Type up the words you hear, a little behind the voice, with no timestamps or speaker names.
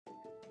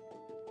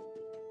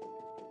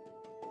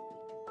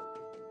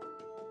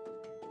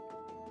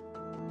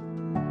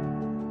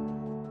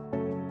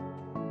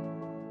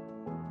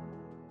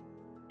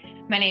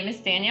My name is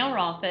Danielle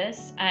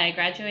Rolfes. I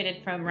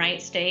graduated from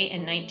Wright State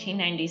in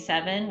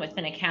 1997 with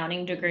an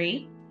accounting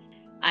degree.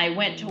 I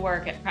went to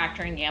work at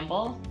Procter &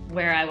 Gamble,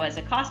 where I was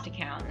a cost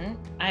accountant.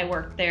 I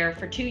worked there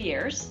for 2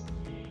 years,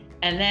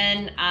 and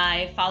then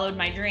I followed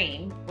my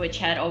dream, which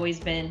had always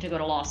been to go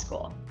to law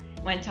school.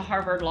 Went to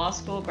Harvard Law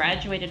School,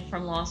 graduated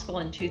from law school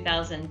in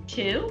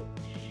 2002,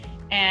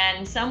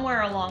 and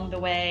somewhere along the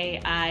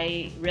way,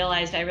 I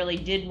realized I really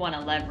did want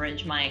to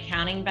leverage my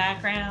accounting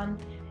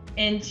background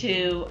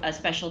into a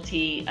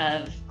specialty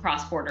of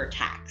cross-border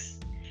tax.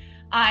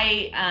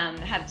 I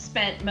have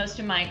spent most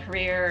of my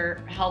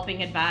career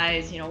helping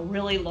advise,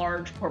 really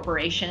large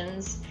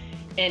corporations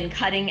in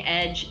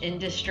cutting-edge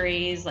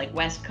industries like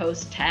West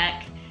Coast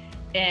tech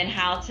and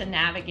how to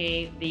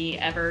navigate the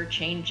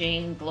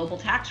ever-changing global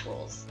tax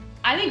rules.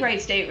 I think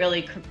Wright State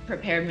really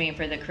prepared me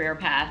for the career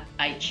path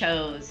I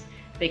chose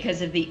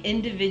because of the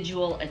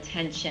individual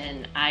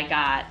attention I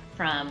got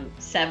from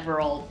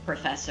several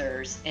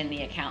professors in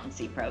the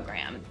accountancy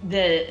program.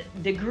 The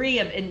degree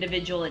of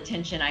individual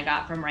attention I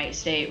got from Wright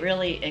State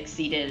really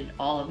exceeded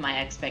all of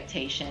my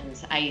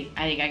expectations. I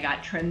think I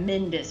got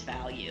tremendous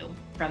value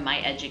from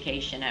my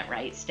education at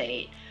Wright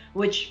State,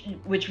 which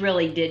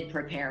really did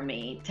prepare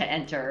me to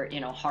enter,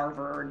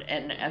 Harvard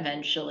and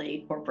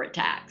eventually corporate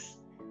tax.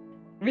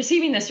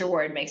 Receiving this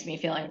award makes me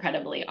feel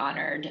incredibly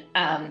honored.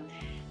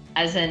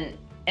 As an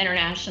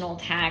international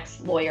tax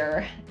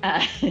lawyer,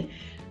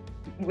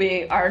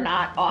 we are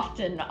not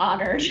often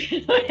honored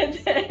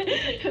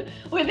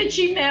with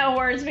achievement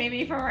awards,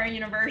 maybe from our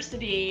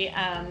university.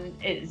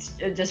 It's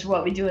just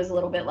what we do is a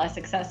little bit less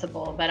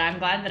accessible, but I'm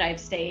glad that I've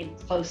stayed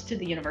close to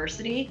the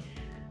university,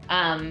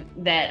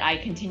 that I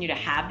continue to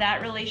have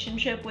that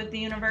relationship with the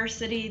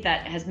university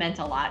that has meant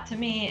a lot to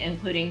me,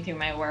 including through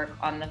my work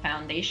on the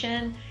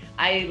foundation.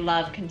 I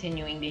love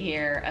continuing to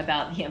hear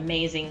about the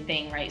amazing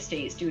thing Wright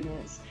State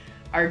students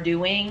are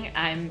doing.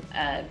 I'm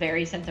a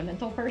very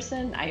sentimental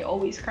person. I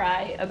always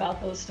cry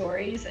about those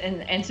stories.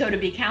 And so to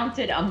be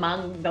counted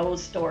among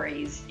those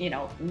stories,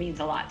 means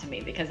a lot to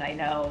me, because I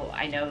know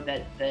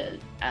that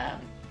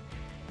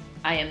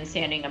I am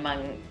standing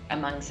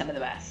among some of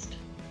the best.